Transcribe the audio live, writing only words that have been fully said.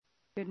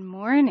Good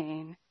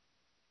morning.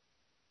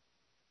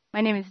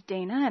 My name is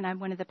Dana, and I'm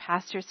one of the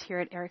pastors here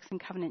at Erickson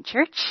Covenant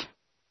Church.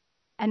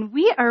 And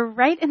we are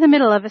right in the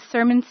middle of a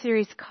sermon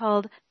series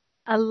called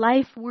A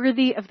Life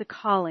Worthy of the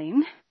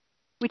Calling,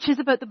 which is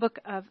about the book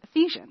of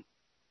Ephesians.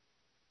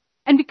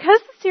 And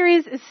because the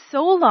series is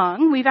so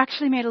long, we've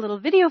actually made a little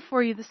video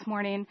for you this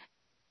morning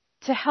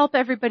to help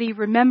everybody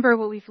remember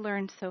what we've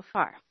learned so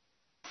far.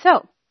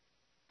 So,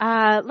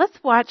 let's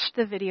watch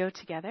the video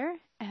together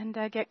and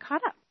get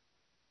caught up.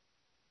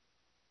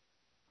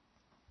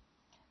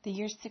 The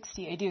year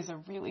 60 AD was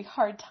a really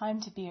hard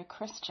time to be a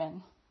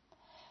Christian.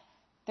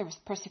 There was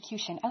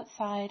persecution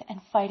outside and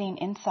fighting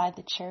inside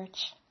the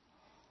church.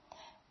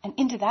 And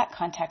into that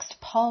context,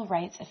 Paul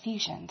writes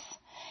Ephesians.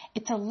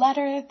 It's a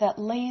letter that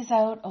lays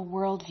out a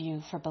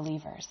worldview for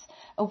believers,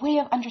 a way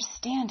of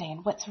understanding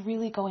what's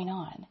really going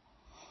on.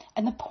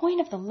 And the point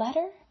of the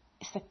letter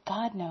is that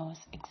God knows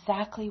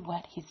exactly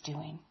what he's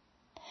doing.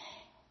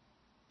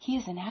 He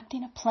is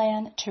enacting a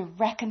plan to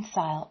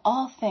reconcile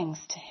all things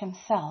to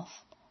himself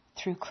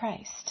through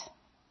Christ.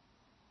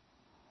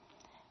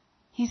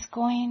 He's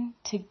going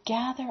to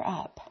gather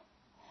up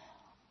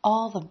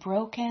all the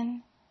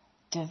broken,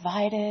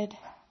 divided,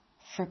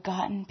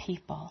 forgotten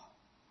people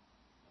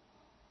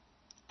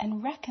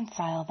and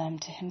reconcile them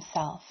to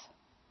himself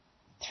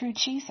through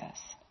Jesus.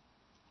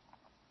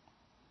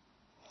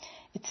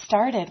 It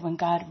started when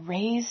God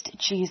raised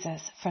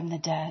Jesus from the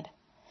dead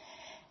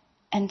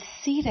and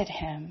seated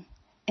him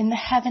in the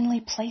heavenly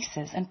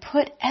places and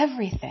put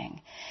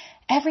everything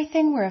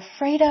we're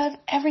afraid of,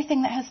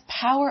 everything that has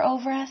power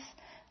over us,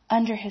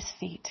 under his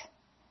feet.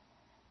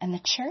 And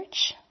the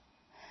church?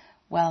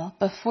 Well,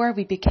 before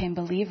we became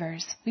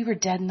believers, we were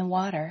dead in the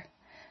water.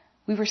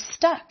 We were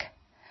stuck,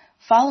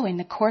 following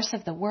the course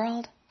of the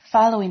world,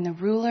 following the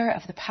ruler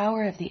of the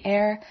power of the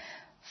air,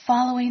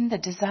 following the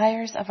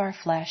desires of our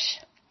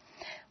flesh.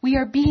 We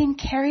are being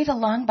carried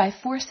along by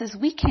forces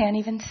we can't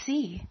even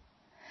see.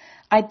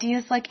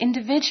 Ideas like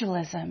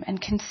individualism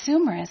and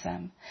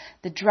consumerism,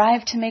 the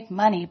drive to make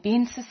money,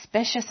 being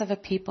suspicious of a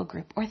people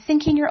group, or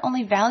thinking you're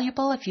only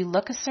valuable if you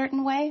look a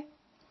certain way.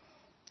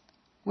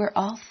 We're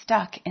all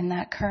stuck in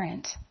that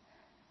current,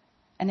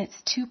 and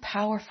it's too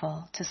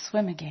powerful to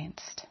swim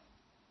against.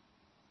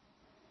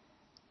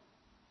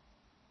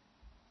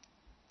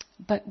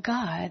 But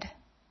God,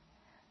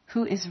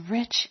 who is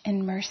rich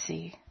in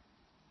mercy,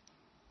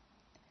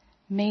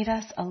 made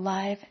us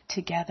alive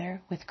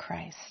together with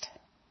Christ.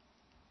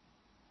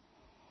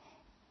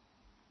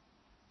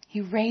 He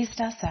raised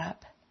us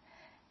up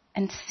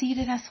and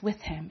seated us with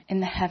him in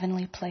the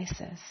heavenly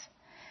places.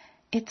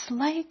 It's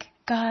like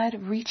God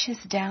reaches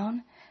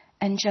down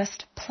and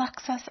just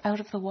plucks us out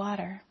of the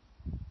water.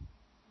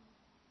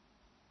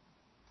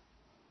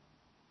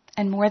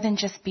 And more than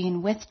just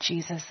being with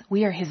Jesus,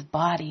 we are his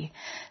body.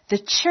 The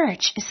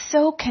church is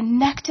so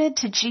connected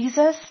to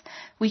Jesus,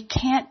 we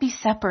can't be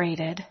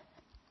separated.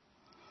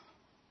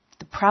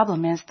 The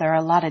problem is there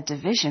are a lot of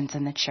divisions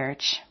in the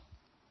church.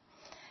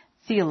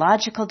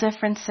 Theological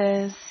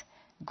differences,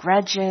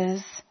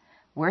 grudges,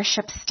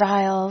 worship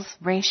styles,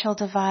 racial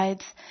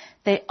divides,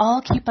 they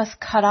all keep us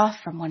cut off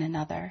from one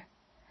another.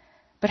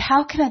 But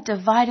how can a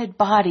divided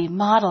body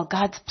model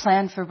God's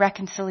plan for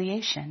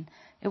reconciliation?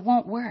 It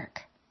won't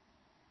work.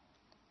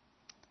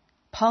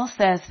 Paul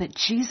says that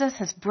Jesus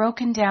has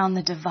broken down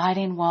the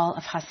dividing wall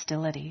of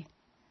hostility.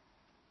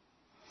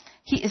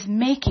 He is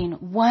making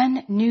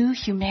one new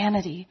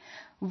humanity,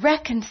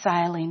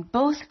 reconciling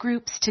both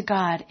groups to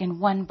God in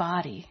one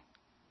body.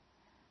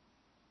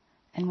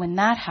 And when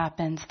that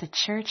happens, the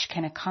church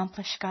can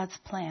accomplish God's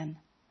plan.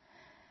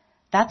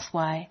 That's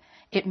why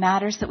it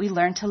matters that we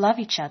learn to love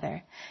each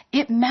other.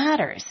 It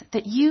matters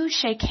that you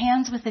shake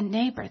hands with a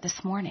neighbor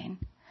this morning,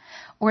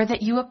 or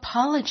that you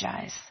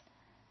apologize,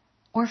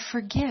 or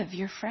forgive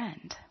your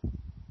friend.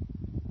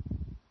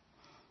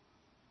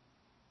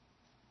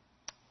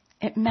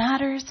 It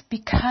matters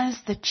because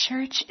the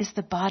church is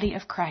the body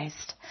of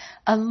Christ,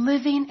 a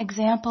living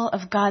example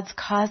of God's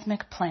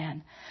cosmic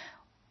plan.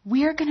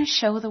 We're going to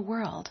show the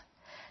world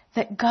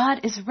that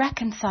God is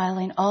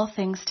reconciling all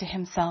things to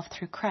himself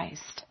through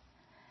Christ.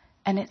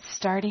 And it's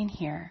starting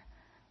here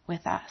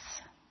with us.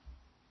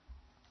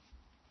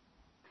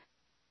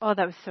 Oh,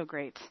 that was so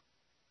great.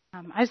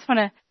 I just want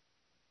to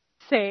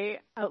say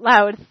out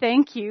loud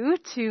thank you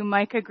to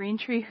Micah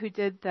Greentree, who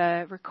did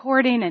the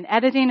recording and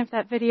editing of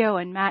that video,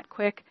 and Matt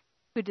Quick,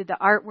 who did the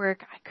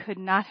artwork. I could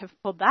not have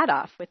pulled that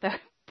off with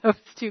those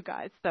two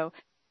guys. So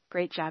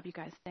great job, you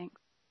guys. Thanks.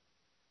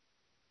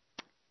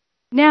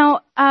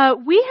 Now,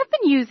 we have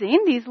been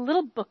using these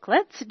little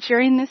booklets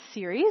during this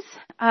series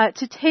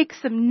to take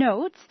some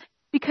notes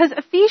because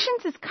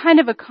Ephesians is kind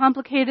of a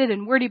complicated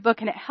and wordy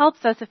book, and it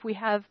helps us if we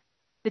have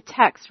the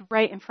text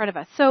right in front of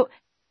us. So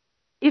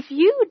if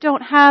you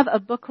don't have a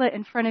booklet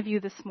in front of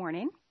you this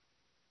morning,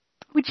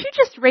 would you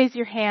just raise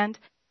your hand?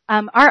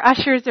 Our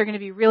ushers are going to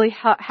be really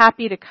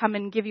happy to come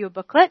and give you a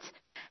booklet.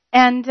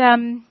 And,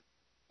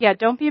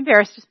 don't be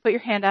embarrassed. Just put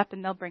your hand up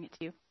and they'll bring it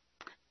to you.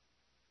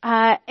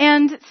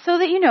 And so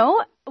that you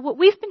know, what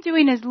we've been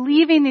doing is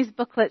leaving these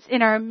booklets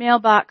in our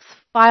mailbox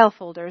file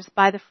folders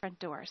by the front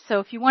door. So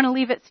if you want to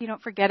leave it so you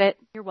don't forget it,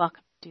 you're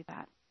welcome to do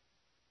that.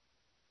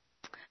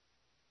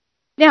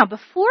 Now,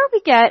 before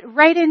we get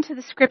right into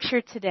the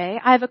scripture today,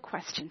 I have a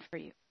question for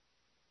you.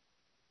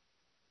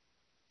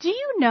 Do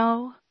you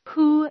know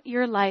who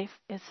your life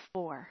is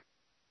for?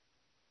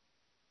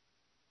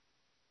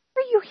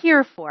 What are you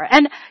here for?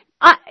 And,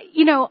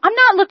 I'm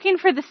not looking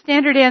for the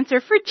standard answer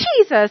for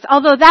Jesus,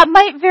 although that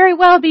might very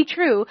well be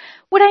true.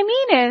 What I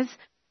mean is,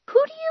 who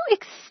do you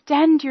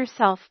extend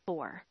yourself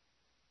for?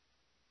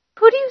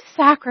 Who do you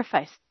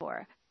sacrifice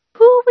for?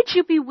 Who would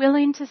you be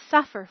willing to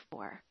suffer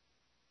for?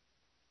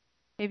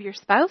 Maybe your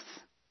spouse?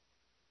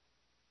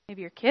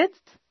 Maybe your kids?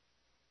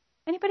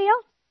 Anybody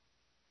else?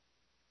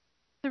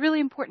 It's a really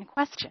important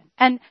question.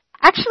 And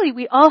actually,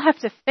 we all have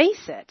to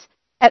face it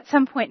at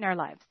some point in our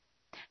lives.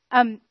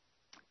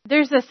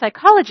 There's a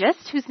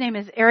psychologist whose name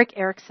is Erik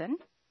Erikson,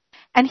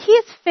 and he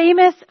is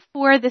famous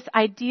for this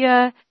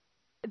idea,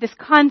 this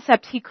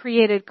concept he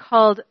created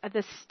called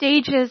the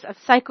stages of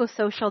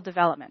psychosocial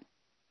development.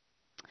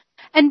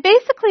 And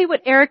basically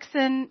what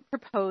Erikson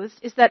proposed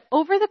is that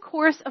over the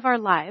course of our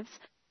lives,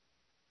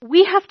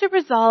 we have to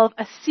resolve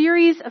a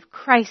series of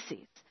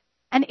crises.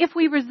 And if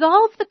we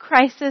resolve the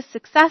crisis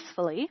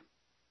successfully,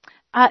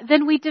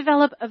 then we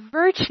develop a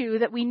virtue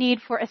that we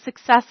need for a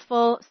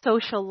successful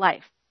social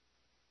life.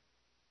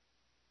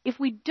 If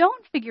we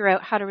don't figure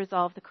out how to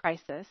resolve the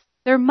crisis,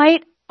 there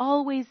might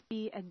always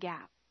be a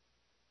gap.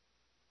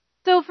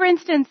 So for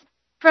instance,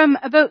 from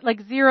about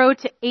 0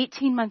 to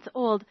 18 months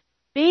old,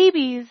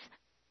 babies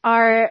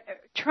are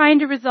trying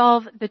to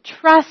resolve the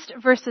trust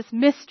versus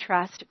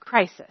mistrust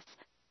crisis.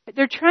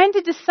 They're trying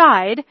to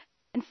decide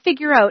and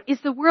figure out,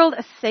 is the world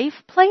a safe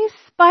place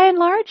by and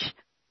large?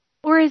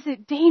 Or is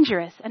it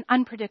dangerous and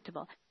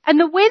unpredictable? And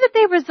the way that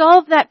they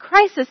resolve that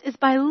crisis is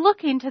by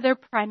looking to their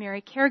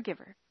primary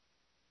caregiver.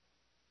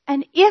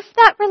 And if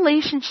that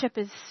relationship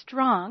is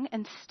strong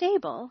and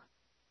stable,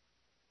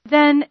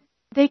 then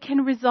they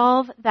can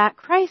resolve that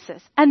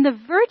crisis. And the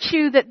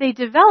virtue that they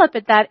develop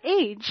at that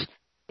age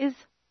is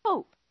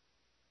hope.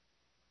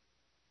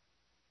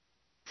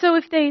 So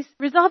if they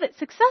resolve it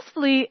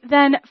successfully,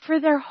 then for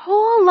their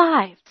whole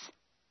lives,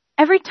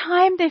 every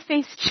time they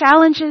face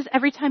challenges,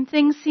 every time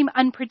things seem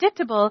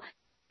unpredictable,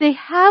 they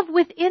have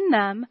within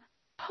them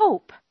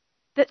hope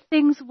that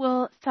things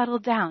will settle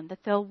down, that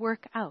they'll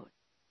work out.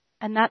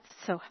 And that's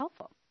so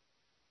helpful.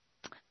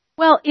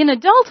 Well, in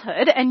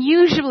adulthood, and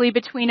usually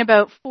between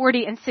about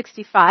 40 and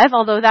 65,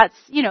 although that's,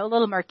 a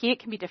little murky, it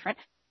can be different.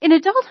 In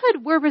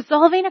adulthood, we're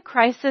resolving a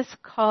crisis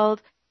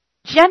called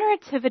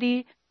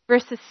generativity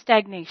versus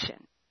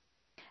stagnation.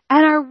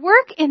 And our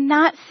work in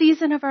that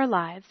season of our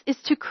lives is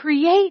to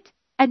create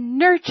and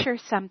nurture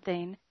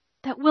something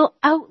that will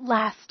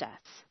outlast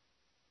us.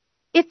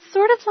 It's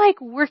sort of like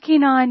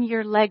working on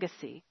your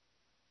legacy.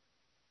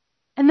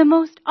 And the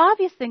most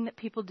obvious thing that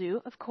people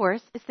do, of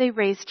course, is they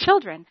raise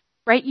children,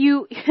 right?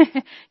 You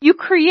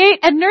create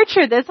and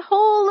nurture this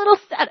whole little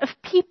set of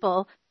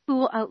people who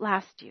will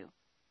outlast you.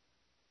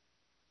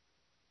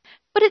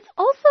 But it's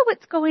also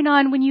what's going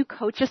on when you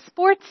coach a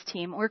sports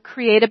team or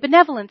create a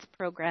benevolence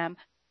program,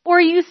 or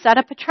you set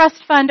up a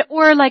trust fund,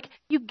 or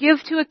you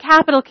give to a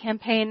capital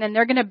campaign and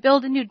they're going to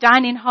build a new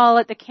dining hall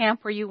at the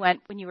camp where you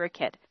went when you were a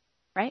kid,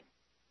 right?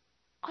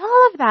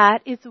 All of that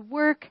is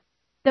work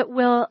that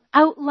will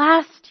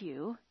outlast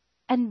you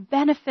and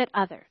benefit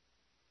others.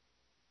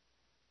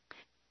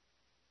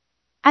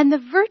 And the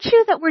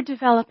virtue that we're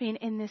developing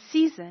in this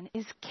season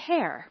is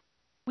care.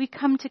 We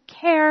come to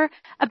care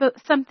about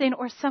something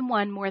or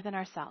someone more than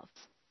ourselves.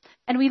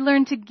 And we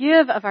learn to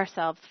give of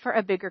ourselves for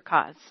a bigger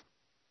cause.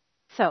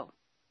 So,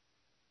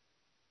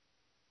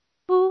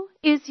 who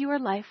is your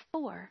life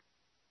for?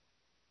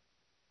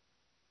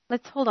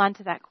 Let's hold on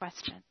to that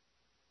question.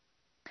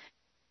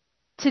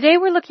 Today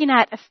we're looking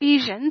at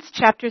Ephesians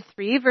chapter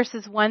 3,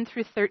 verses 1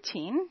 through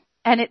 13.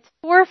 And it's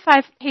 4 or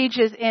 5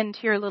 pages into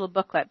your little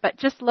booklet, but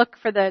just look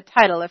for the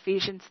title,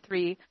 Ephesians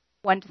 3,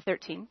 1 to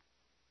 13.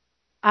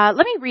 Let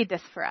me read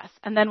this for us,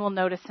 and then we'll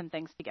notice some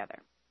things together.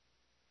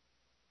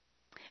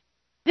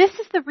 This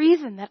is the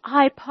reason that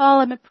I,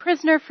 Paul, am a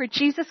prisoner for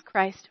Jesus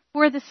Christ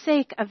for the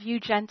sake of you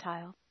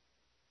Gentiles.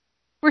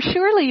 For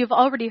surely you've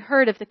already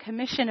heard of the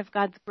commission of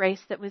God's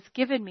grace that was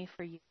given me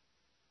for you,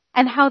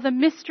 and how the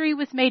mystery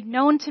was made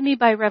known to me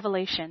by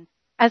revelation,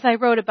 as I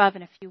wrote above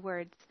in a few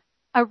words,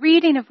 a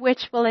reading of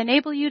which will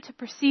enable you to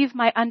perceive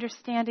my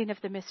understanding of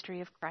the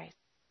mystery of Christ.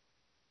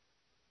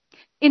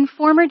 In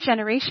former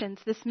generations,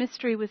 this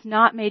mystery was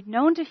not made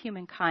known to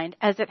humankind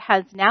as it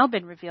has now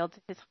been revealed to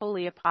his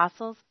holy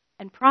apostles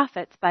and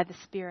prophets by the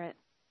Spirit.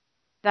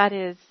 That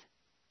is,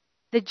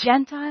 the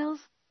Gentiles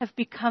have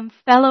become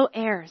fellow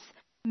heirs,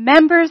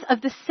 members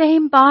of the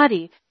same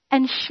body,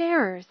 and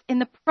sharers in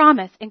the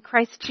promise in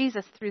Christ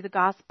Jesus through the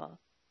gospel.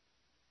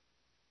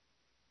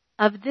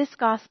 Of this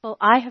gospel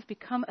I have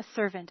become a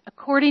servant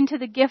according to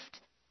the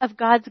gift of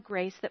God's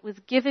grace that was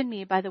given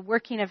me by the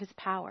working of his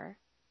power.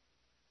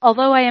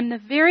 Although I am the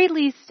very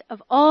least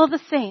of all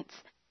the saints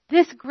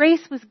This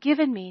grace was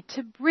given me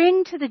to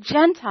bring to the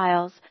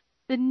Gentiles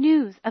the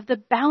news of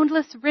the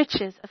boundless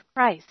riches of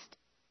Christ,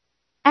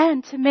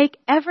 and to make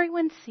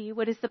everyone see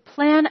what is the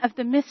plan of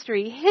the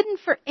mystery hidden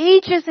for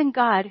ages in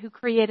God who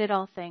created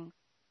all things,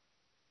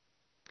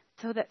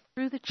 so that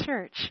through the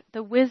church,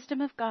 the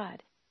wisdom of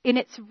God, in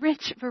its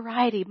rich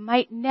variety,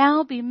 might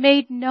now be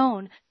made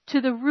known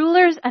to the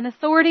rulers and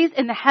authorities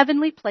in the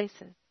heavenly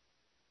places.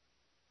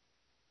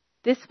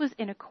 This was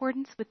in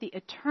accordance with the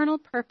eternal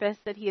purpose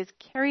that he has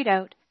carried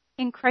out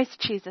in Christ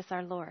Jesus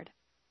our Lord,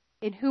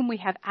 in whom we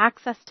have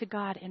access to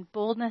God in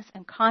boldness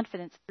and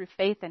confidence through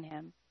faith in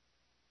him.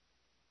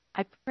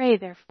 I pray,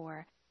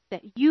 therefore,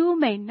 that you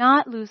may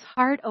not lose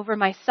heart over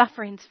my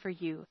sufferings for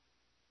you.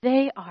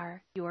 They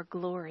are your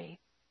glory.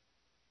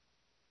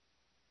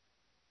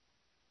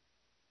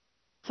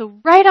 So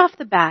right off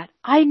the bat,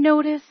 I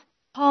notice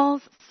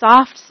Paul's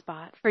soft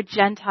spot for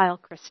Gentile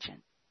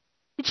Christians.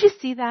 Did you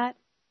see that?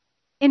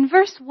 In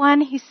verse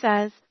 1, he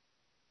says,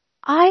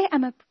 I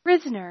am a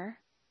prisoner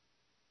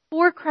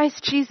for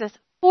Christ Jesus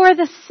for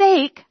the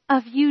sake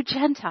of you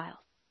Gentiles.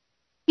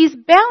 He's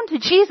bound to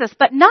Jesus,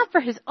 but not for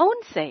his own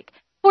sake,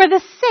 for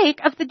the sake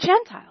of the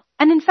Gentiles.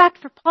 And in fact,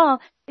 for Paul,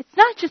 it's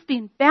not just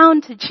being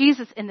bound to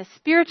Jesus in the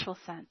spiritual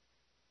sense.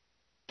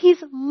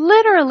 He's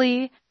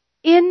literally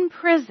in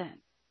prison.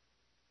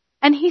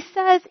 And he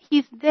says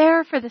he's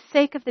there for the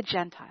sake of the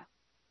Gentiles.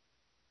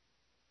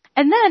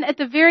 And then at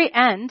the very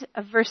end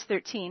of verse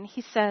 13,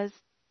 he says,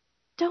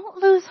 don't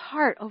lose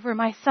heart over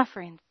my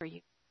suffering for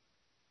you.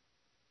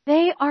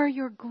 They are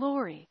your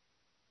glory.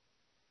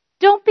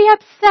 Don't be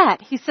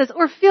upset, he says,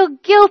 or feel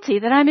guilty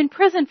that I'm in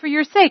prison for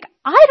your sake.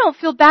 I don't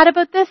feel bad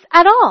about this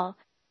at all.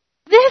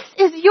 This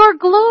is your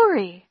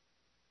glory.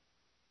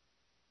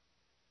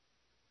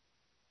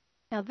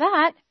 Now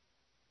that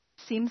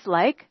seems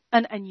like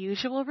an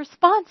unusual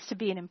response to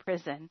being in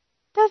prison,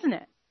 doesn't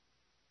it?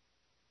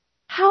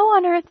 How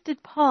on earth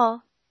did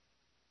Paul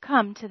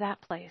come to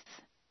that place?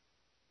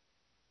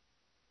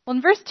 Well,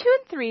 in verse 2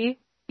 and 3,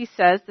 he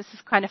says, this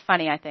is kind of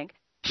funny, I think,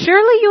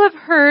 surely you have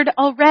heard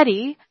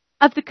already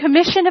of the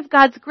commission of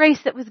God's grace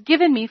that was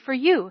given me for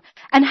you,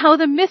 and how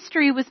the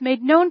mystery was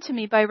made known to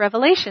me by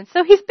revelation.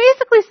 So he's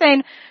basically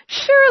saying,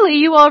 surely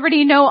you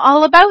already know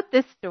all about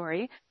this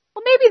story.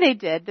 Well, maybe they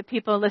did, the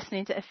people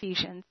listening to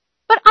Ephesians,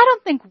 but I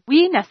don't think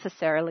we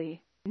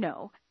necessarily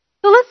know.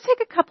 So let's take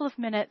a couple of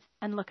minutes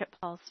and look at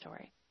Paul's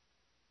story.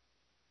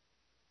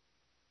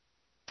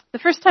 The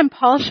first time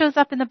Paul shows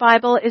up in the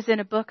Bible is in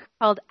a book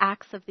called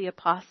Acts of the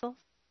Apostles.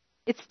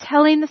 It's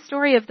telling the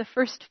story of the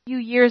first few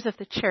years of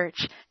the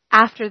church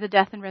after the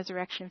death and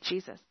resurrection of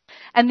Jesus.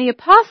 And the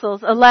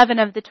apostles, 11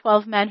 of the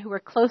 12 men who were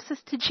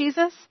closest to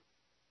Jesus,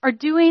 are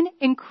doing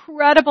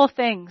incredible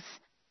things.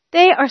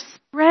 They are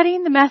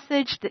spreading the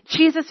message that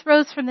Jesus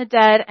rose from the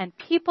dead and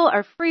people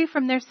are free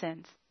from their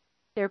sins.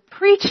 They're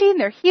preaching,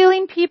 they're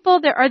healing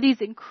people. There are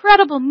these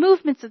incredible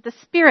movements of the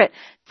Spirit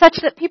such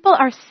that people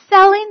are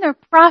selling their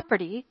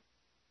property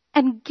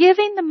and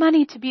giving the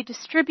money to be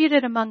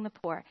distributed among the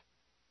poor.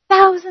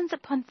 Thousands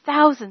upon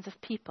thousands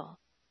of people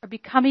are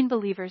becoming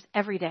believers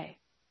every day.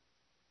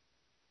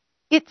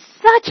 It's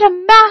such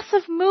a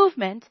massive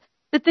movement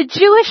that the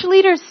Jewish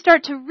leaders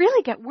start to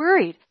really get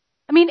worried.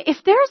 I mean, if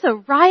there's a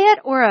riot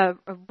or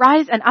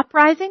an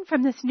uprising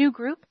from this new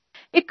group,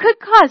 it could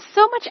cause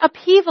so much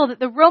upheaval that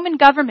the Roman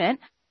government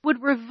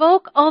would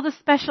revoke all the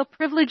special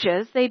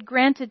privileges they'd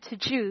granted to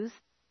Jews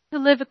to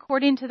live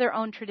according to their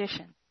own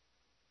tradition.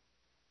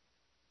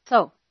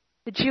 So,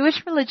 the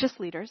Jewish religious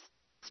leaders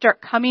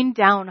start coming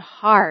down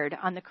hard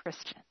on the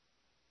Christians.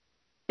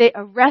 They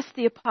arrest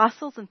the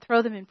apostles and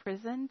throw them in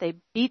prison. They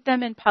beat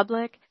them in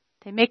public.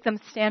 They make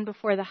them stand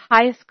before the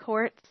highest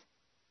courts,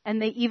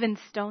 and they even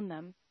stone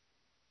them.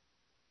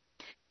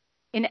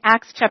 In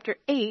Acts chapter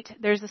 8,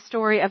 there's a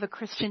story of a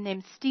Christian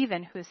named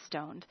Stephen who is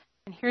stoned.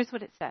 And here's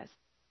what it says.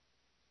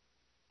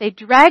 They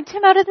dragged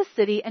him out of the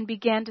city and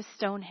began to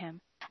stone him.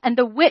 And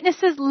the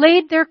witnesses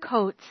laid their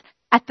coats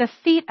at the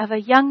feet of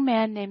a young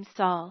man named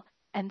Saul.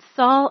 And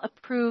Saul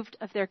approved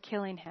of their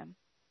killing him.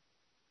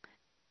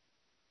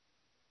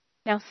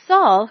 Now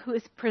Saul, who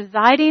is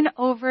presiding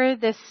over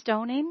this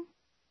stoning,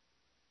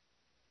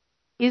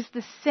 is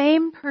the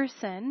same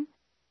person,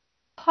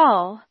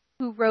 Paul,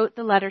 who wrote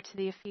the letter to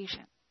the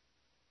Ephesians.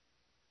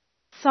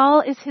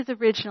 Saul is his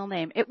original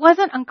name. It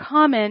wasn't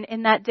uncommon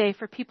in that day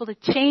for people to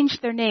change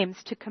their names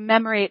to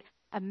commemorate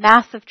a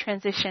massive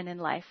transition in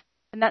life.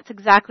 And that's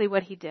exactly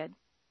what he did.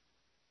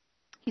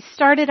 He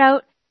started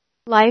out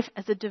life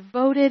as a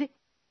devoted,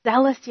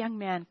 zealous young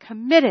man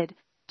committed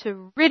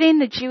to ridding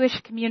the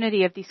Jewish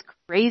community of these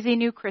crazy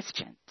new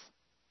Christians.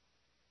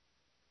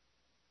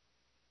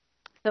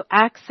 So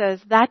Acts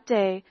says that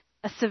day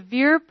a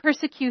severe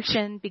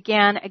persecution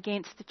began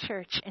against the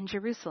church in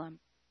Jerusalem.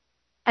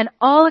 And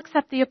all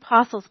except the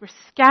apostles were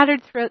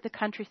scattered throughout the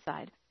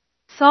countryside.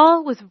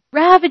 Saul was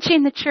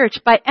ravaging the church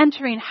by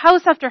entering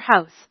house after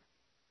house.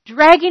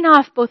 Dragging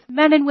off both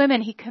men and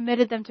women, he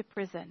committed them to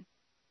prison.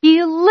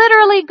 He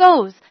literally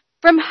goes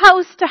from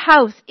house to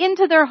house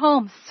into their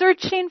homes,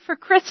 searching for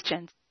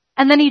Christians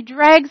and then he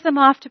drags them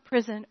off to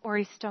prison or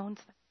he stones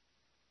them.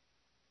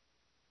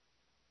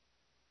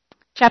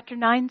 Chapter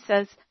 9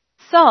 says,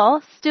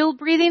 Saul, still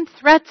breathing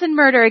threats and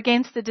murder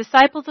against the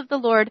disciples of the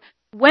Lord,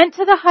 went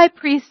to the high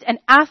priest and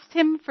asked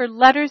him for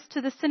letters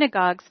to the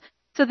synagogues,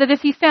 so that if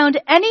he found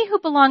any who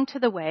belonged to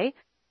the way,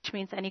 which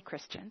means any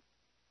Christian,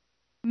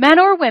 men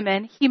or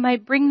women, he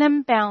might bring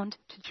them bound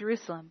to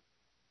Jerusalem.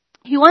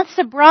 He wants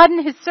to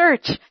broaden his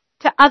search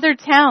to other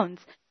towns,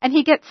 and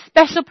he gets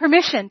special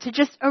permission to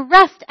just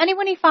arrest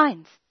anyone he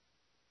finds.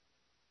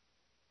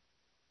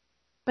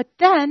 But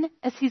then,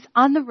 as he's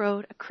on the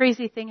road, a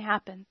crazy thing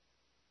happens.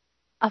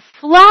 A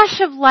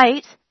flash of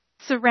light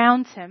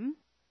surrounds him,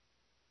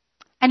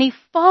 and he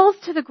falls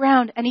to the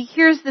ground, and he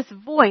hears this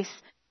voice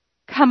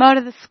come out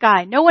of the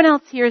sky. No one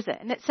else hears it.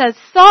 And it says,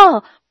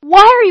 Saul,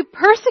 why are you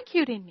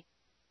persecuting me?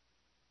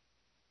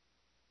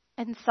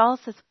 And Saul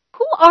says,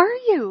 who are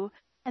you?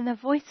 And the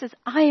voice says,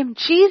 I am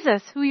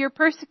Jesus, who you're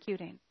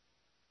persecuting.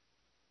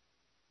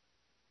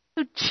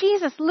 So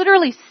Jesus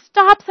literally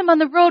stops him on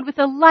the road with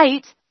a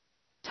light,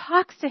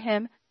 talks to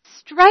him,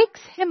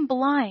 strikes him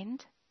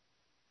blind,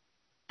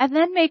 and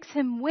then makes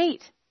him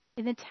wait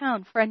in the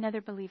town for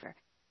another believer.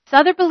 This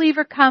other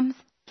believer comes,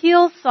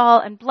 heals Saul,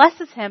 and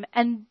blesses him,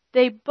 and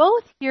they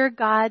both hear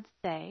God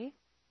say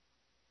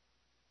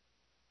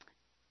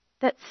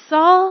that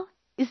Saul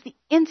is the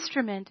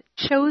instrument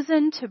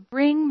chosen to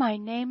bring my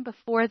name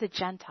before the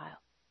Gentiles.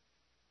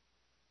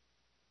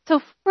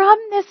 So from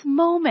this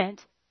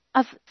moment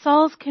of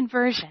Saul's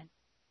conversion,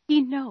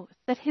 he knows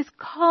that his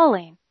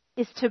calling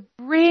is to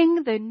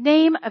bring the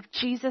name of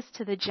Jesus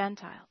to the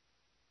Gentiles.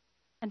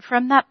 And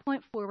from that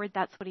point forward,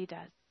 that's what he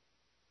does.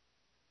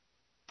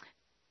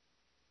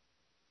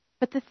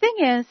 But the thing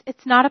is,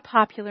 it's not a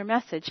popular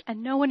message,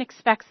 and no one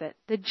expects it.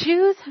 The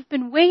Jews have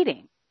been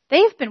waiting.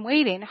 They've been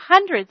waiting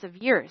hundreds of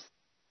years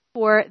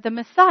for the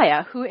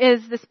Messiah, who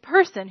is this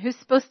person who's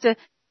supposed to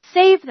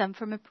save them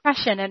from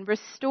oppression and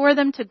restore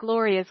them to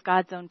glory as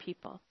God's own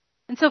people.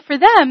 And so for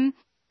them,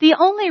 the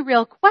only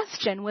real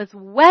question was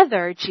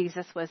whether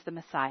Jesus was the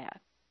Messiah.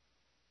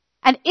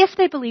 And if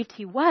they believed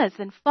he was,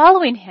 then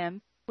following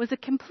him was a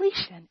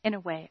completion, in a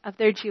way, of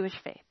their Jewish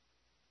faith.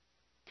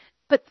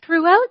 But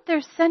throughout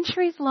their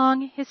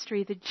centuries-long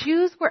history, the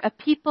Jews were a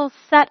people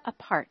set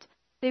apart.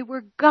 They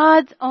were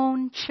God's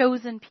own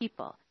chosen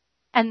people.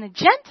 And the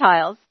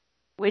Gentiles,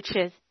 which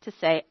is to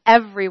say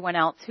everyone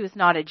else who is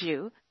not a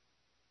Jew,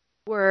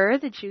 were,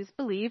 the Jews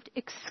believed,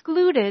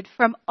 excluded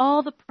from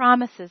all the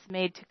promises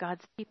made to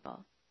God's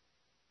people.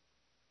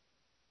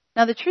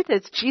 Now the truth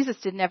is, Jesus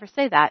did never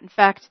say that. In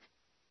fact,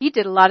 he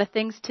did a lot of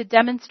things to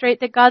demonstrate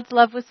that God's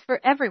love was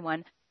for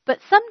everyone. But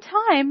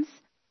sometimes,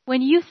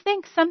 when you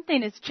think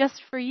something is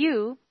just for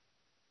you,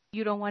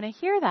 you don't want to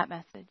hear that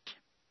message.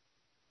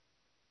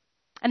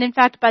 And in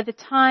fact, by the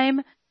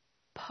time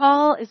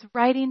Paul is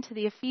writing to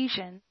the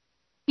Ephesians,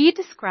 he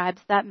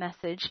describes that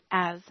message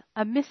as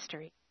a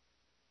mystery.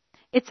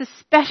 It's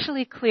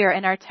especially clear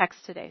in our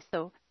text today.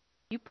 So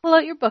you pull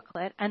out your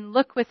booklet and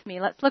look with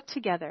me. Let's look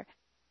together.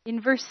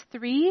 In verse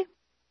 3,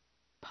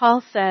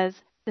 Paul says,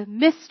 the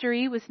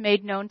mystery was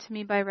made known to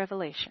me by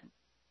revelation.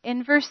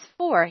 In verse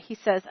 4, he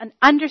says, an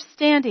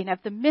understanding of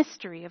the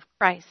mystery of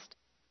Christ.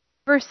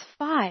 Verse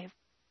 5,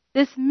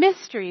 this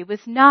mystery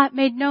was not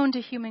made known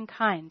to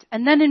humankind.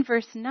 And then in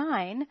verse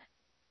 9,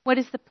 what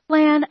is the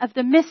plan of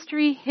the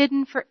mystery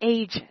hidden for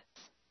ages?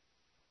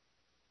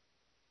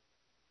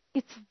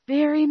 It's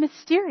very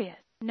mysterious.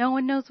 No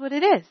one knows what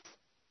it is.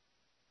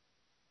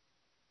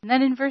 And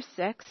then in verse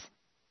 6,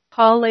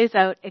 Paul lays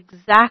out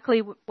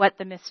exactly what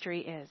the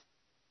mystery is.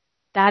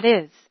 That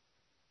is,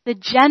 the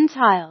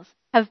Gentiles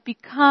have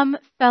become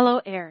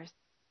fellow heirs,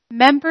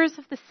 members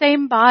of the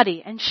same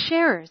body, and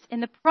sharers in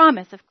the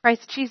promise of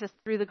Christ Jesus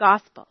through the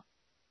gospel.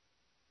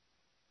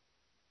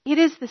 It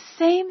is the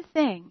same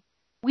thing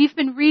we've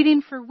been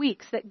reading for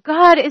weeks, that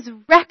God is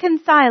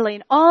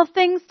reconciling all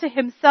things to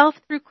himself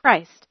through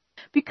Christ.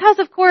 Because,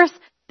 of course,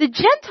 the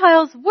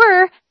Gentiles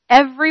were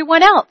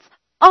everyone else,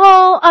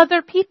 all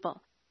other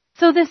people.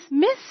 So this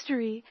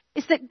mystery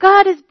is that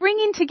God is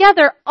bringing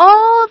together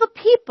all the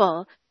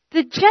people,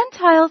 the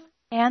Gentiles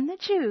and the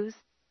Jews,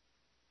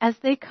 as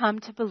they come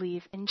to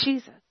believe in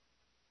Jesus.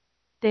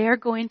 They are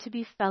going to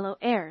be fellow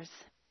heirs.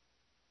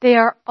 They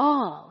are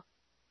all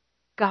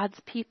God's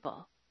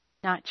people,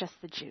 not just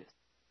the Jews.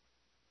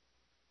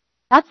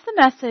 That's the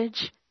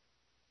message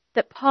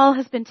that Paul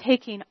has been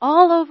taking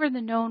all over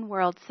the known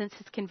world since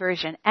his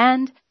conversion,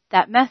 and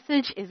that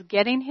message is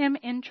getting him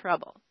in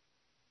trouble.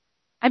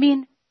 I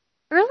mean,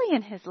 early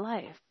in his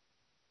life,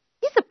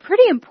 he's a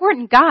pretty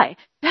important guy.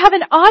 To have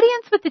an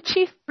audience with the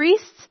chief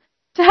priests,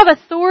 to have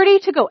authority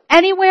to go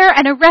anywhere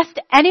and arrest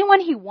anyone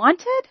he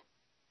wanted.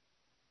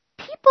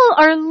 People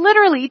are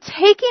literally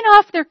taking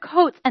off their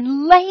coats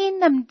and laying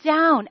them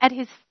down at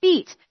his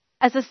feet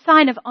as a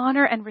sign of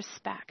honor and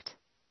respect.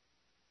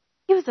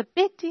 He was a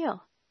big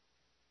deal.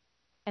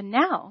 And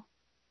now,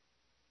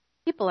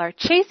 people are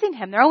chasing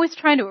him. They're always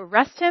trying to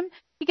arrest him.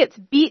 He gets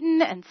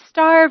beaten and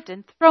starved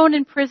and thrown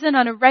in prison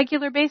on a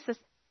regular basis.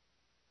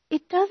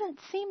 It doesn't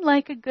seem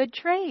like a good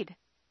trade.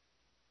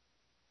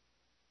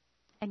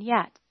 And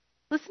yet,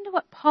 listen to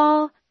what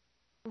Paul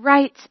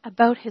writes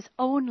about his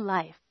own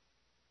life.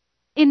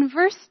 In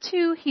verse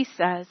 2, he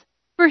says,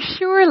 "For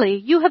surely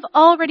you have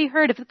already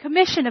heard of the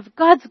commission of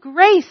God's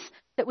grace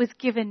that was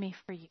given me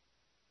for you."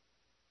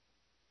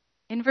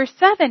 In verse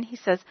 7, he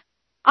says,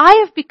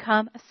 "I have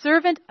become a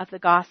servant of the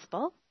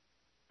gospel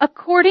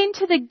according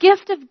to the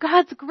gift of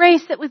God's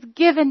grace that was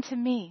given to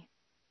me."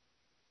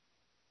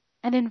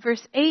 And in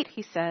verse 8,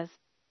 he says,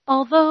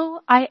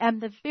 "Although I am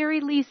the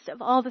very least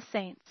of all the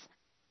saints,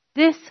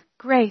 this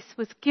grace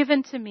was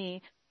given to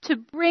me to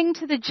bring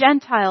to the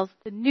Gentiles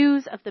the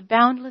news of the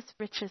boundless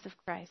riches of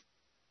Christ."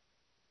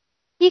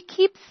 He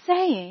keeps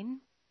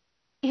saying,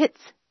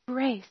 it's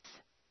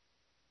grace.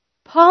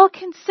 Paul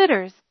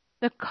considers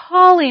the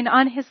calling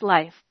on his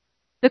life,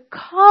 the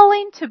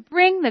calling to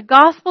bring the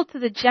gospel to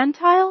the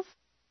Gentiles,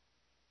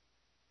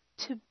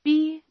 to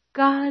be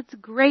God's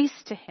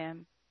grace to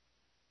him.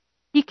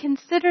 He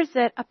considers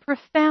it a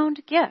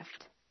profound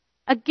gift,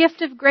 a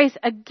gift of grace,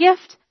 a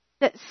gift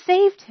that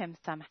saved him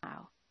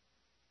somehow.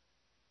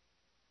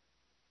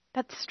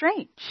 That's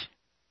strange.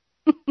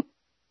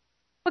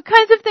 What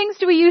kinds of things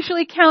do we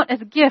usually count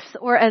as gifts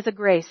or as a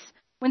grace?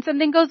 When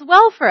something goes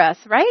well for us,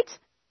 right?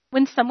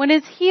 When someone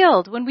is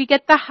healed, when we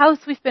get the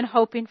house we've been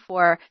hoping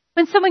for,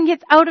 when someone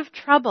gets out of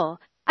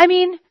trouble. I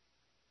mean,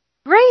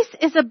 grace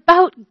is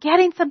about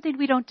getting something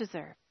we don't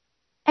deserve.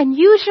 And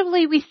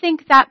usually we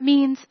think that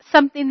means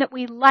something that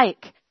we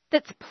like,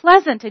 that's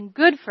pleasant and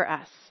good for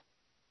us.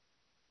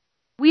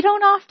 We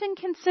don't often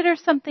consider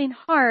something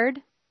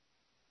hard,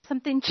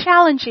 something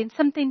challenging,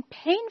 something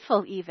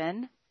painful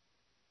even,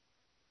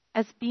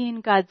 as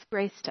being God's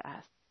grace to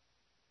us.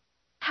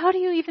 How do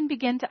you even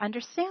begin to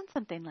understand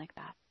something like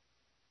that?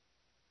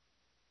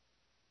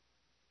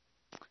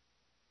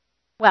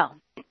 Well,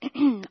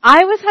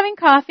 I was having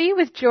coffee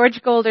with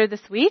George Golder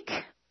this week.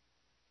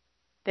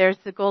 There's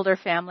the Golder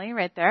family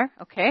right there,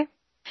 okay?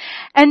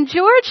 And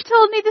George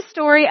told me the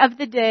story of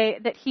the day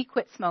that he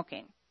quit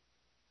smoking.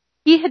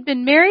 He had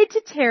been married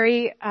to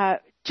Terry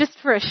just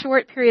for a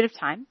short period of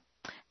time,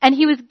 and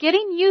he was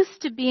getting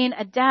used to being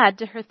a dad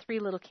to her 3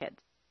 little kids.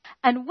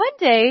 And one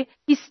day,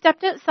 he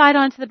stepped outside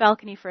onto the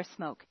balcony for a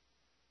smoke.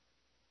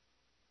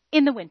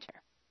 In the winter.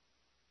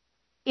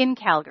 In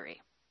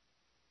Calgary.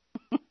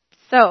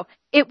 So,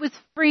 it was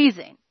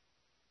freezing.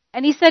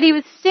 And he said he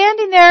was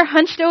standing there,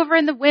 hunched over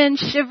in the wind,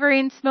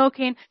 shivering,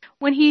 smoking,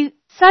 when he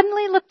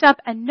suddenly looked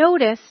up and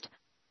noticed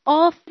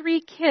all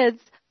 3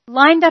 kids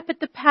lined up at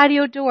the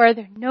patio door,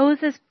 their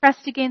noses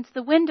pressed against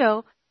the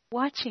window,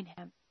 watching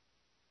him.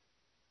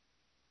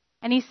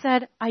 And he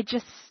said, I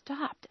just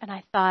stopped and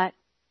I thought,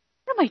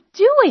 what am I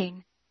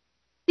doing?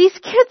 These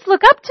kids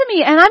look up to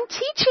me and I'm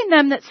teaching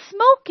them that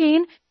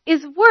smoking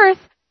is worth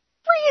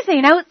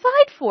freezing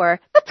outside for.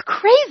 That's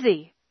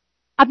crazy.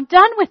 I'm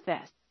done with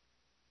this.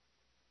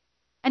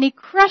 And he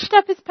crushed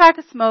up his pack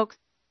of smokes,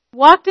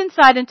 walked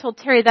inside and told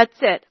Terry, that's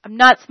it. I'm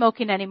not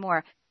smoking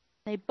anymore.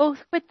 They both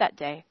quit that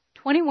day,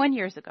 21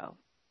 years ago.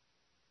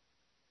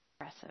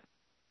 Impressive.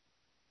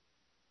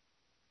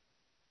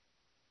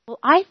 Well,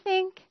 I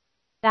think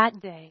that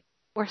day,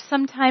 or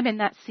sometime in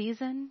that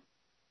season,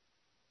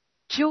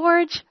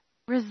 George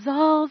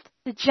resolved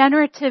the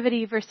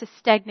generativity versus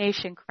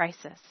stagnation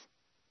crisis.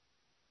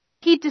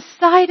 He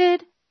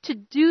decided to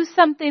do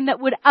something that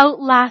would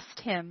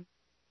outlast him.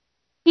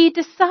 He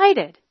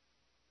decided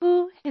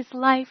who his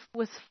life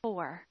was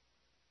for.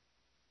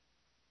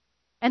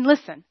 And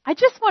listen, I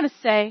just want to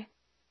say,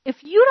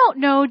 if you don't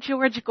know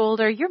George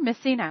Golder, you're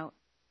missing out.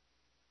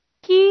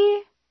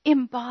 He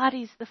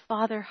embodies the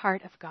father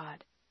heart of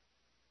God.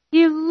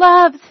 He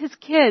loves his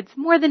kids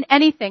more than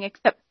anything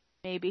except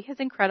maybe his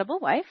incredible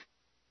wife.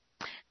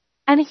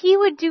 And he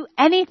would do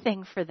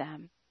anything for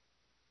them.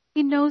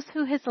 He knows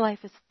who his life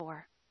is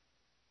for.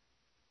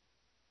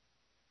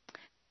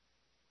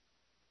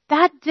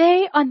 That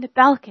day on the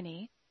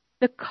balcony,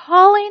 the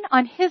calling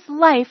on his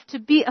life to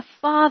be a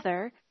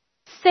father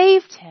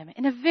saved him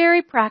in a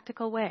very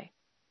practical way.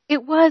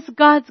 It was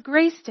God's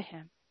grace to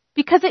him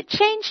because it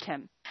changed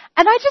him.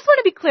 And I just want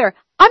to be clear,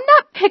 I'm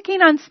not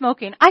picking on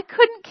smoking. I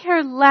couldn't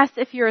care less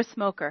if you're a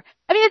smoker.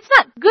 I mean, it's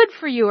not good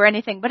for you or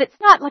anything, but it's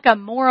not like a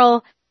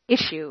moral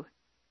issue.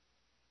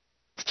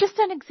 It's just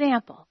an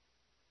example.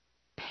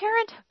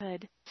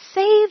 Parenthood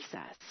saves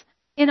us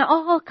in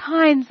all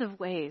kinds of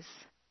ways.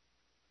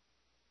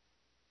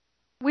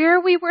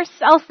 Where we were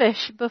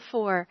selfish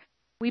before,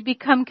 we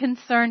become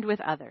concerned with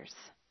others.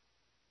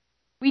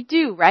 We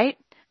do, right?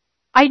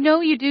 I know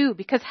you do,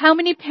 because how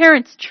many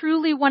parents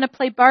truly want to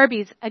play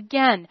Barbies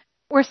again,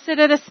 or sit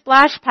at a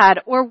splash pad,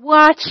 or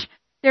watch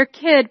their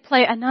kid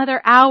play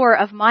another hour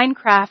of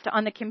Minecraft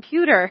on the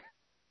computer?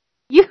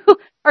 You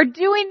are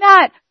doing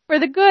that for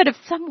the good of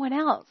someone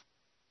else.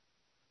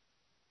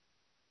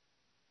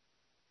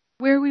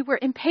 Where we were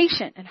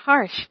impatient and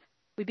harsh,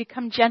 we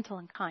become gentle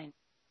and kind.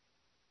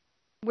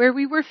 Where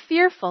we were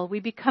fearful, we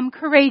become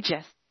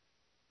courageous.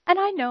 And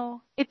I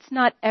know it's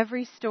not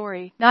every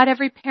story. Not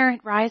every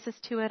parent rises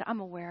to it. I'm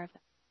aware of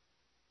it.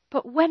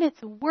 But when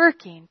it's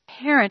working,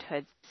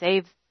 parenthood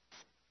saves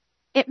us.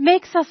 It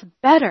makes us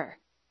better.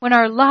 when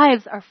our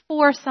lives are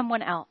for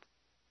someone else.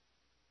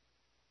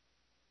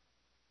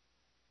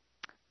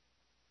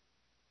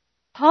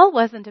 Paul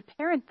wasn't a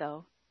parent,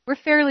 though. We're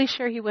fairly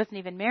sure he wasn't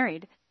even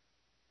married.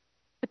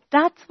 But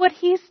that's what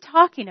he's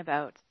talking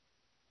about.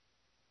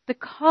 The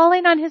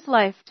calling on his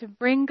life to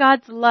bring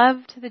God's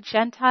love to the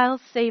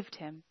Gentiles saved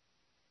him,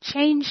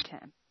 changed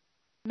him,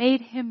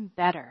 made him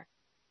better.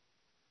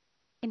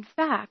 In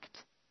fact,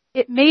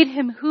 it made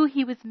him who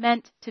he was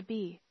meant to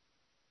be.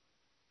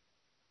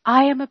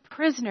 I am a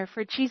prisoner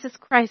for Jesus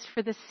Christ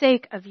for the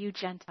sake of you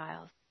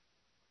Gentiles.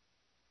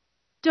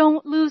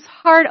 Don't lose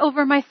heart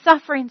over my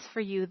sufferings for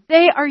you.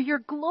 They are your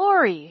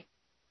glory.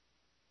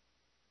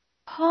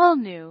 Paul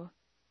knew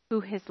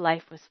who his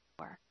life was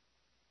for.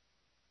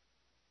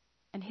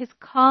 And his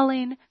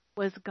calling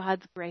was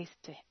God's grace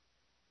to him.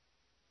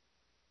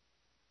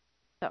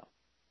 So,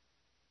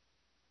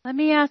 let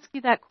me ask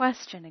you that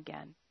question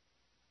again.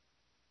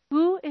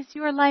 Who is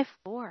your life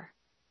for?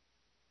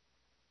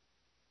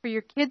 For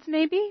your kids,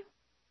 maybe?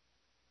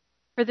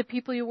 For the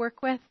people you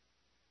work with?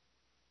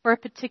 For a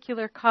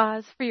particular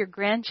cause? For your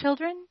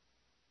grandchildren?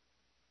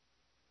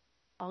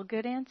 All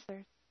good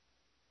answers.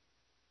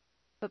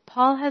 But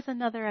Paul has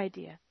another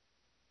idea.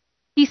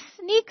 He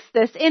sneaks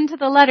this into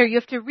the letter. You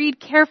have to read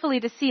carefully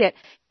to see it.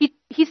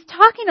 He's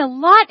talking a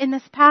lot in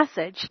this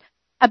passage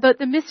about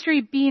the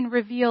mystery being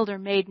revealed or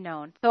made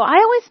known. So I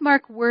always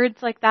mark words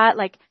like that,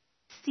 like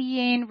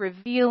seeing,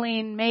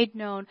 revealing, made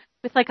known,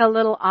 with like a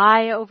little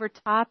I over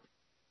top.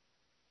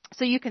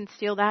 So you can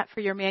steal that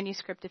for your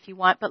manuscript if you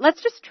want. But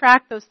let's just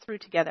track those through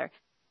together.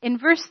 In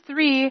verse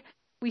 3,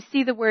 we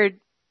see the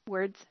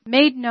words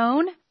made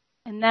known,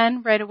 and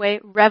then right away,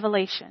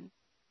 revelation.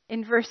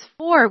 In verse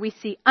 4, we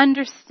see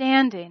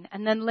understanding,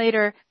 and then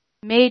later,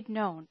 made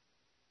known.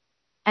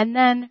 And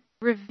then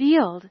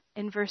revealed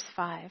in verse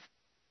 5.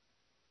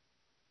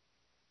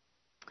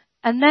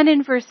 And then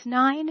in verse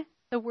 9,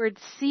 the word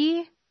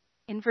see.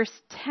 In verse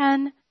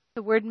 10,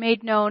 the word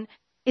made known.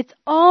 It's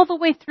all the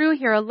way through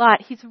here a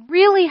lot. He's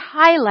really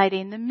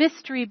highlighting the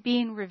mystery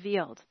being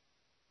revealed.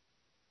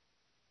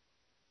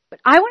 But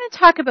I want to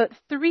talk about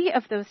 3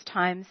 of those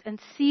times and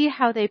see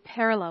how they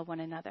parallel one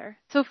another.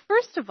 So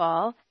first of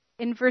all,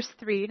 in verse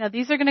 3, now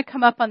these are going to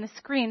come up on the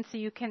screen so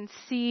you can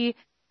see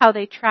how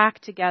they track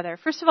together.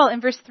 First of all,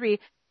 in verse 3,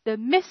 the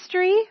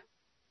mystery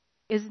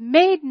is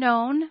made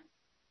known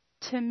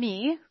to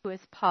me, who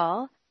is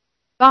Paul,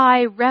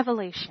 by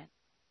revelation.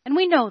 And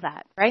we know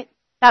that, right?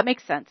 That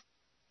makes sense.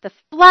 The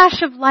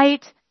flash of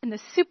light and the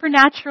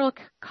supernatural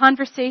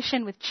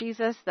conversation with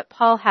Jesus that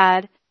Paul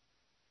had,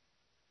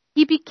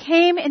 he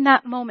became in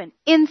that moment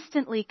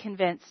instantly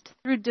convinced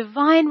through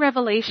divine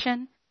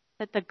revelation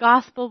that the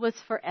gospel was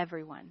for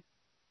everyone.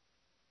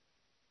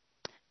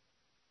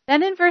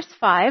 Then in verse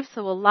 5,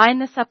 so we'll line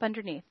this up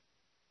underneath,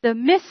 the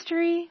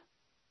mystery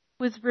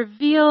was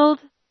revealed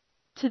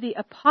to the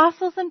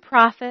apostles and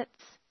prophets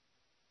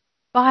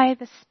by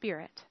the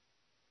Spirit.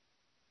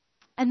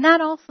 And that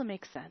also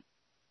makes sense.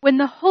 When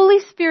the Holy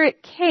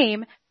Spirit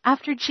came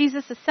after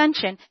Jesus'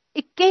 ascension,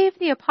 it gave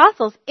the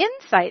apostles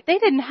insight they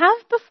didn't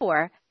have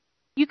before.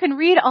 You can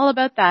read all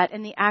about that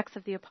in the Acts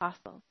of the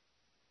Apostles.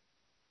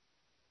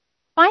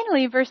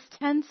 Finally, verse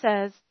 10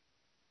 says,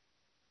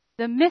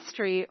 the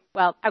mystery,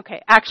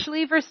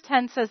 actually verse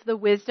 10 says the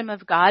wisdom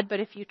of God, but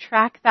if you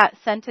track that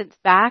sentence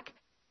back,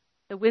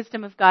 the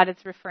wisdom of God is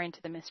referring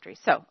to the mystery.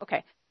 So,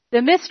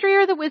 the mystery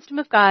or the wisdom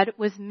of God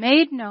was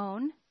made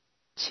known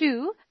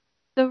to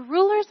the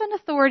rulers and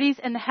authorities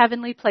in the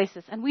heavenly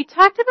places. And we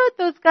talked about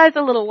those guys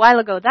a little while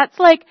ago. That's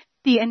like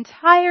the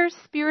entire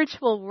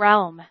spiritual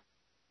realm.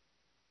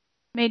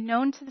 Made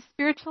known to the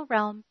spiritual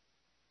realm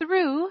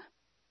through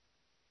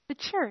the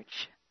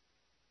church.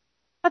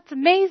 That's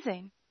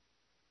amazing.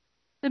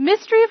 The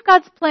mystery of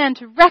God's plan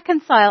to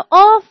reconcile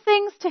all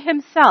things to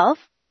himself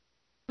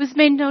was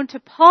made known to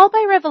Paul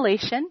by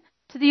revelation,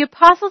 to the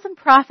apostles and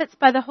prophets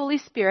by the Holy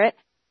Spirit,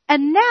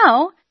 and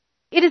now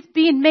it is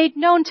being made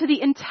known to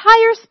the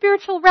entire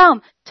spiritual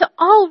realm, to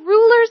all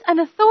rulers and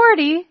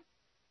authority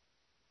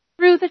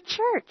through the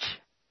church,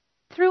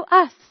 through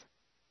us.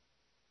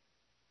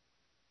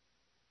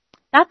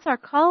 That's our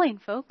calling,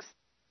 folks.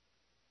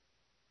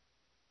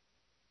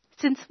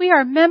 Since we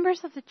are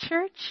members of the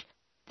church,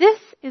 this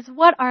is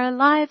what our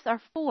lives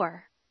are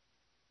for.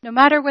 No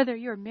matter whether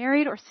you're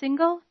married or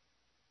single,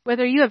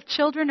 whether you have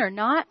children or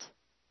not,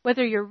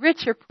 whether you're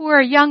rich or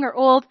poor, young or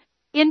old,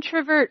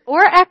 introvert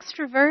or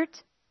extrovert,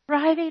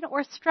 thriving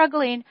or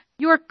struggling,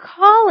 your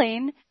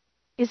calling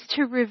is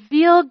to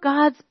reveal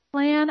God's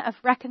plan of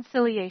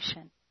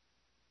reconciliation.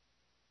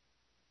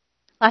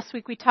 Last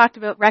week we talked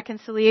about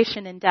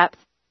reconciliation in depth,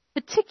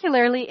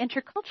 particularly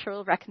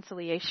intercultural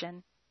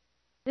reconciliation.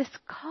 This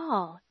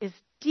call is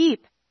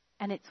deep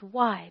and it's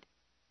wide.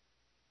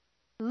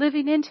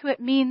 Living into it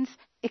means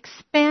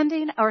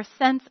expanding our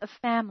sense of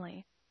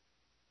family.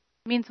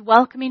 It means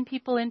welcoming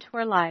people into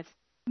our lives.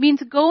 It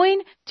means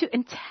going to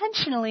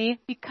intentionally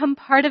become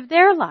part of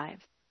their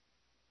lives.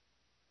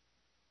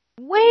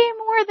 Way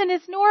more than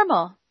is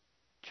normal.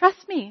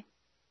 Trust me.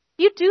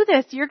 If you do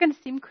this, you're going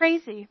to seem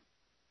crazy.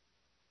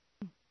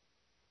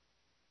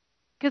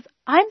 Because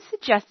I'm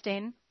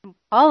suggesting, and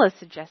Paul is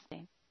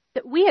suggesting,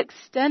 that we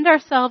extend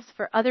ourselves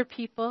for other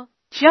people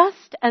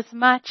just as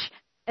much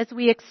as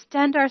we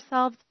extend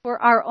ourselves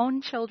for our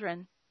own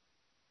children.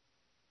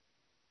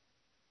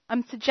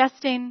 I'm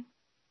suggesting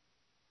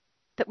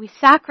that we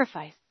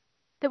sacrifice,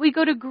 that we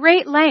go to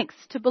great lengths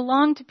to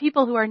belong to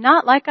people who are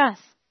not like us,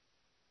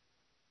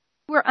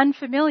 who are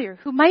unfamiliar,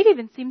 who might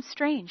even seem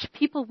strange,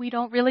 people we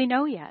don't really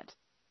know yet.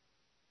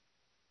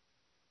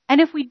 And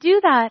if we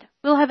do that,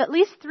 we'll have at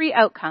least 3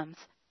 outcomes.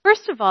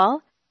 First of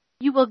all,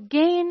 you will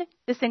gain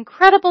this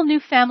incredible new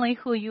family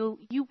who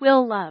you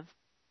will love.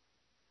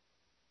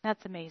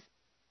 That's amazing.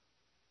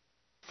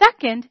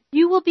 Second,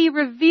 you will be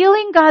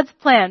revealing God's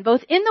plan,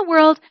 both in the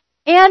world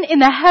and in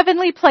the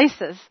heavenly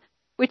places,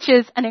 which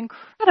is an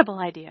incredible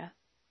idea.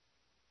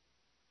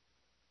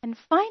 And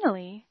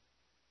finally,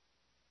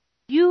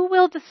 you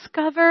will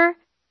discover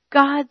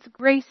God's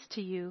grace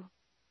to you.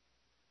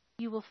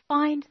 You will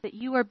find that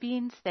you are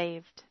being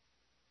saved.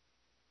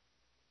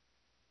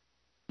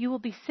 You will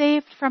be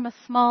saved from a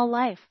small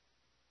life.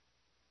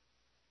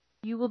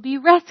 You will be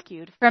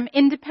rescued from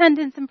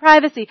independence and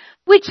privacy,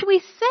 which we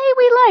say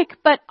we like,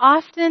 but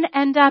often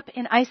end up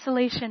in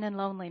isolation and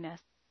loneliness.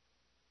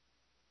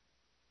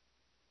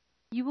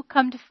 You will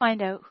come to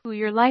find out who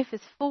your life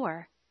is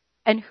for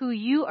and who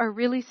you are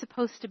really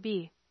supposed to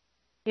be.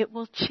 It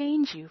will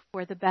change you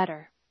for the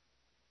better.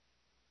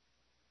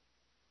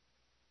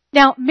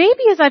 Now,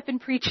 maybe as I've been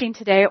preaching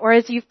today, or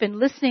as you've been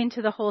listening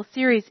to the whole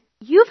series,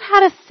 you've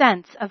had a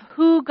sense of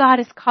who God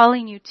is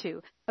calling you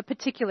to, a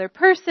particular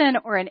person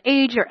or an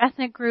age or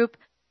ethnic group,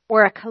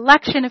 or a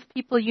collection of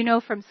people you know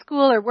from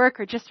school or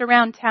work or just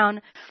around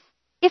town.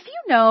 If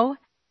you know,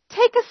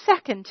 take a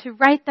second to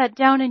write that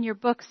down in your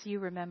book so you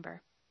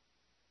remember.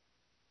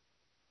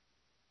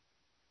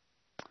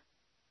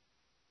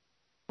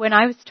 When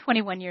I was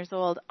 21 years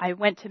old, I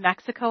went to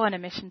Mexico on a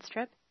missions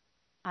trip.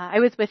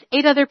 I was with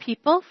 8 other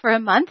people for a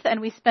month,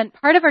 and we spent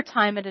part of our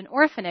time at an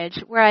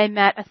orphanage where I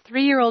met a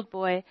 3-year-old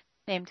boy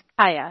named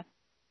Kaya.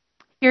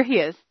 Here he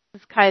is.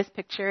 This is Kaya's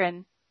picture,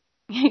 and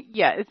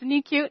yeah, isn't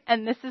he cute?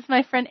 And this is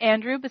my friend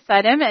Andrew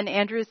beside him, and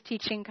Andrew is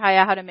teaching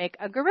Kaya how to make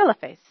a gorilla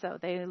face, so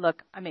they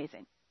look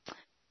amazing.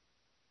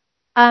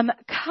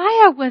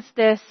 Kaya was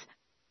this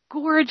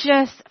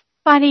gorgeous,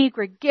 funny,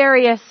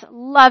 gregarious,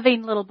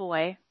 loving little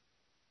boy.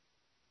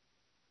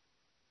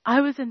 I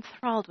was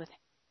enthralled with him.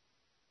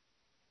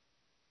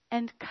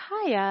 And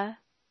Kaya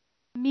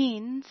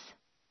means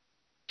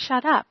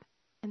shut up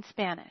in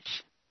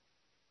Spanish.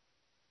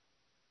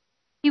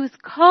 He was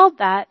called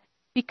that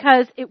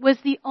because it was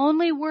the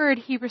only word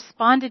he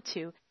responded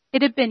to.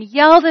 It had been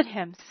yelled at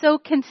him so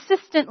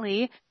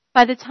consistently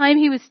by the time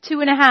he was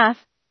 2.5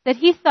 that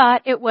he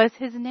thought it was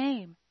his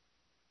name.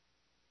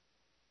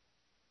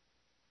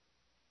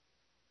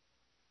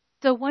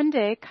 So one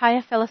day,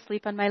 Kaya fell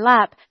asleep on my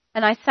lap,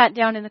 and I sat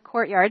down in the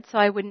courtyard so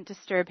I wouldn't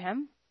disturb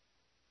him.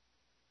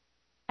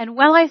 And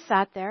while I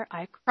sat there,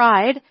 I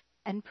cried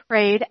and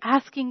prayed,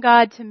 asking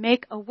God to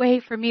make a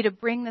way for me to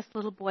bring this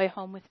little boy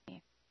home with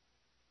me.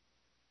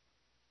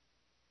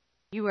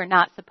 You are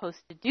not supposed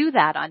to do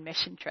that on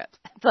mission trips.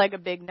 It's like a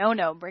big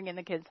no-no, bringing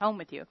the kids home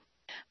with you.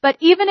 But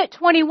even at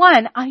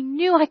 21, I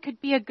knew I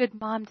could be a good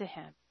mom to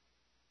him.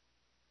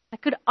 I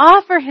could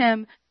offer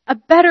him a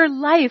better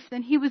life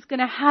than he was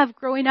going to have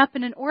growing up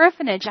in an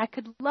orphanage. I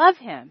could love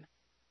him.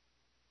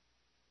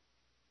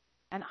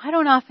 And I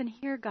don't often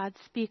hear God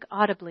speak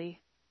audibly,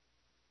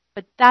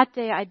 but that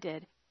day I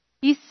did.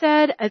 He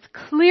said as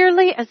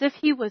clearly as if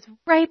he was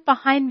right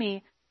behind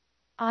me,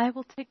 I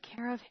will take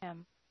care of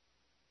him.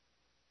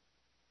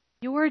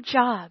 Your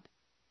job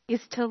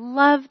is to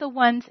love the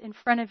ones in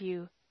front of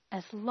you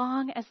as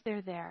long as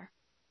they're there.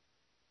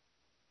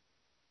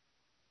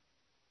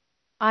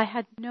 I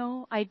had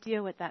no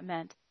idea what that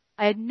meant.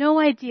 I had no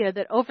idea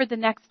that over the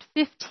next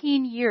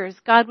 15 years,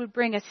 God would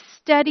bring a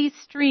steady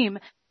stream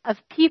of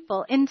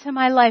people into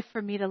my life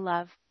for me to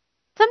love.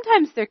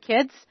 Sometimes they're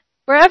kids.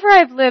 Wherever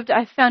I've lived,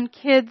 I've found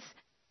kids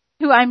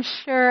who I'm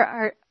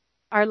sure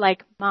are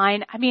like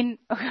mine. I mean,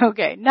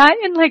 okay, not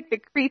in like the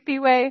creepy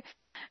way.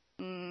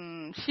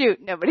 Shoot,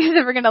 nobody's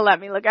ever going to let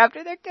me look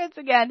after their kids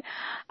again.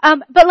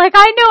 But like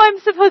I know I'm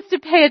supposed to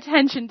pay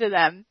attention to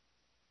them.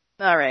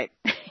 All right,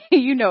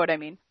 you know what I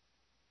mean.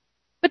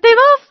 But they've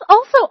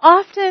also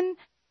often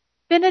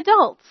been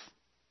adults.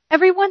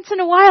 Every once in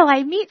a while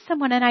I meet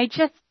someone and I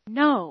just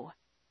know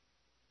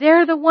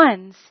they're the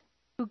ones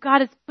who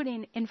God is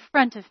putting in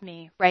front of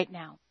me right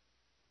now.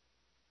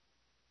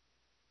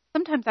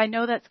 Sometimes I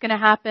know that's going to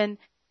happen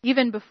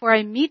even before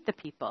I meet the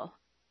people.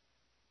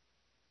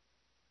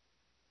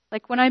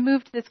 Like when I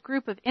moved this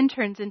group of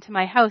interns into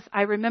my house,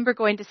 I remember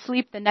going to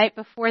sleep the night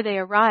before they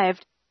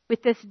arrived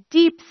with this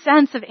deep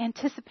sense of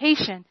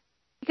anticipation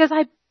because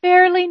I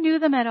barely knew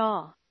them at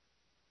all.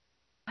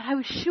 But I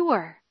was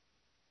sure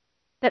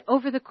that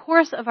over the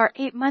course of our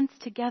 8 months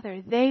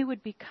together, they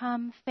would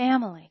become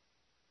family.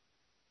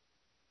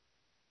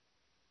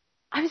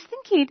 I was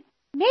thinking,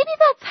 maybe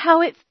that's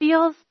how it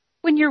feels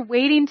when you're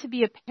waiting to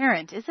be a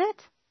parent, is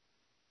it?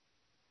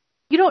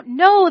 You don't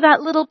know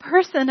that little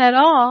person at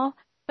all,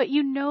 but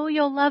you know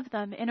you'll love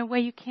them in a way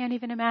you can't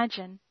even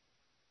imagine.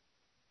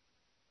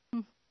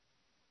 Well,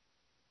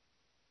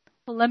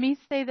 let me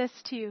say this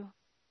to you.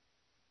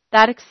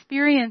 That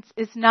experience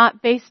is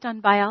not based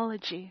on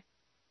biology.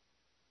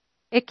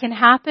 It can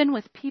happen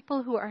with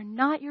people who are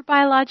not your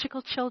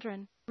biological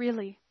children,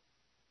 really.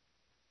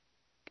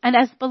 And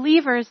as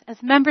believers,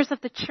 as members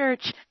of the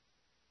church,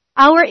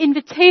 our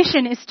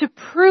invitation is to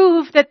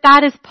prove that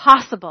that is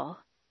possible.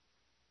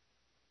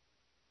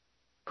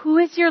 Who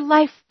is your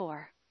life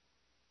for?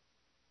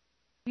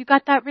 You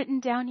got that written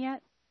down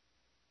yet?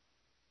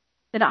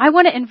 Then I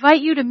want to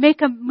invite you to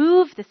make a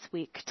move this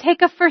week.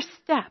 Take a first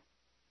step.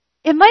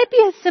 It might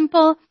be as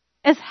simple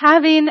as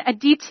having a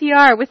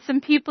DTR with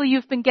some people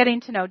you've been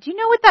getting to know. Do you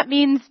know what that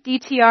means,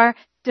 DTR?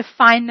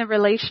 Define the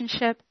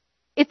relationship.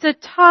 It's a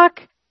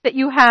talk that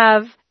you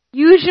have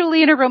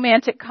usually in a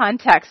romantic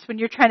context when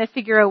you're trying to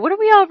figure out what are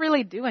we all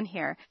really doing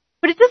here.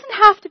 But it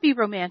doesn't have to be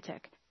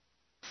romantic.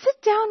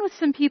 Sit down with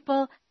some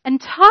people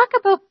and talk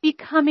about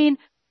becoming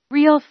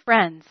real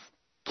friends,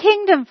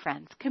 kingdom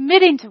friends,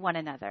 committing to one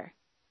another.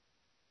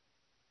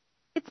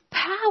 It's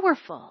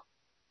powerful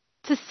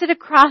to sit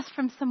across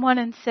from someone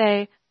and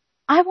say,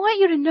 I want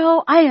you to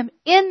know I am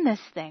in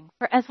this thing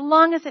for as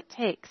long as it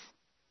takes.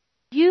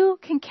 You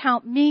can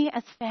count me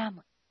as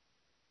family.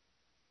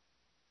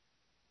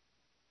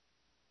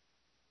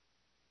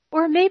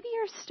 Or maybe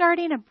you're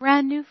starting a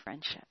brand new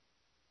friendship.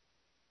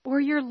 Or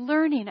you're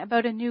learning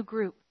about a new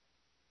group.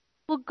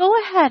 Well, go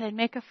ahead and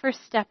make a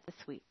first step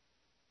this week.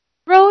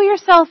 Throw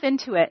yourself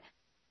into it.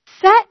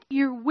 Set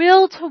your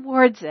will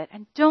towards it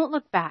and don't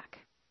look back.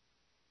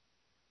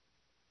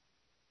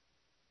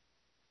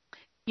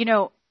 You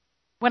know,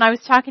 when I was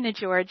talking to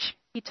George,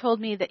 he told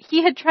me that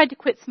he had tried to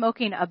quit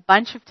smoking a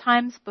bunch of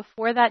times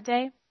before that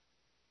day.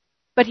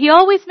 But he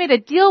always made a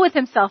deal with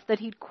himself that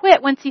he'd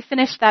quit once he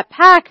finished that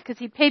pack because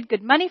he'd paid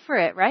good money for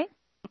it, right?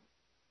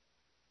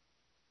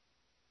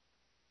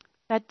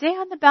 That day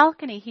on the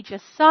balcony, he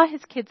just saw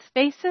his kids'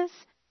 faces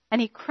and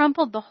he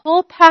crumpled the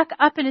whole pack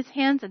up in his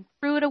hands and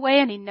threw it away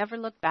and he never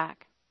looked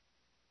back.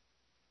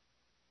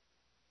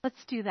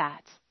 Let's do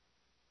that.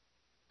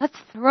 Let's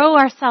throw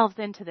ourselves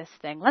into this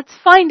thing. Let's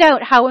find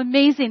out how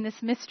amazing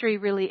this mystery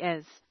really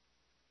is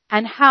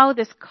and how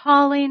this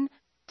calling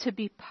to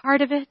be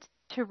part of it,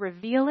 to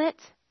reveal it,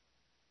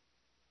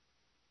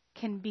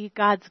 can be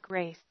God's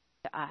grace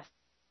to us.